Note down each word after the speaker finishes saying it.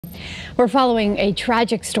We're following a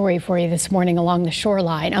tragic story for you this morning along the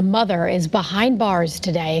shoreline. A mother is behind bars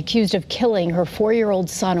today, accused of killing her 4-year-old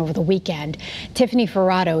son over the weekend. Tiffany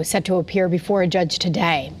Farrauto is set to appear before a judge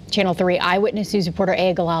today. Channel 3 Eyewitness News reporter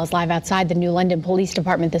Aya Galal is live outside the New London Police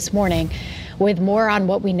Department this morning with more on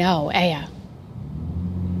what we know. Aya.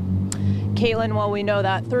 Caitlin, well, we know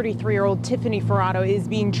that 33-year-old Tiffany Farrauto is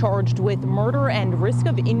being charged with murder and risk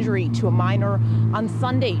of injury to a minor. On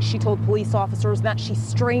Sunday, she told police officers that she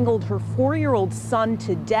strangled her 4-year-old son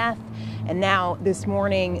to death. And now, this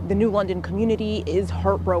morning, the New London community is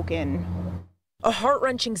heartbroken. A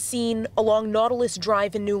heart-wrenching scene along Nautilus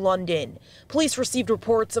Drive in New London. Police received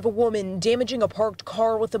reports of a woman damaging a parked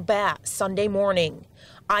car with a bat Sunday morning.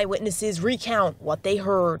 Eyewitnesses recount what they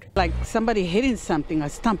heard. Like somebody hitting something, a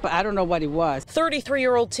stump, I don't know what it was.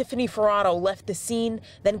 33-year-old Tiffany Farrauto left the scene,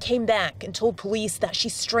 then came back and told police that she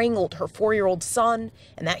strangled her 4-year-old son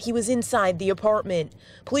and that he was inside the apartment.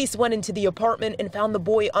 Police went into the apartment and found the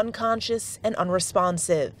boy unconscious and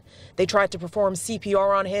unresponsive. They tried to perform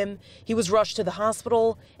CPR on him. He was rushed to the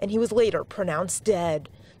hospital and he was later pronounced dead.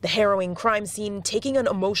 The harrowing crime scene taking an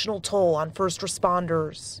emotional toll on first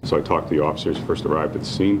responders. So I talked to the officers who first arrived at the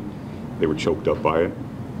scene. They were choked up by it.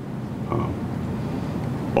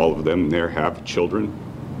 All of them there have children.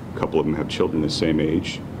 A couple of them have children the same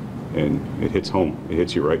age. And it hits home. It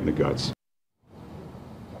hits you right in the guts.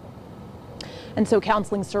 And so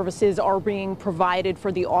counseling services are being provided for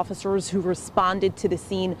the officers who responded to the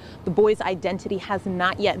scene. The boy's identity has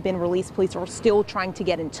not yet been released. Police are still trying to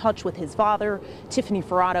get in touch with his father. Tiffany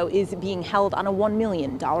Farrauto is being held on a $1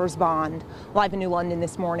 million bond. Live in New London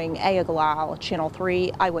this morning, Aya Galal, Channel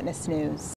 3 Eyewitness News.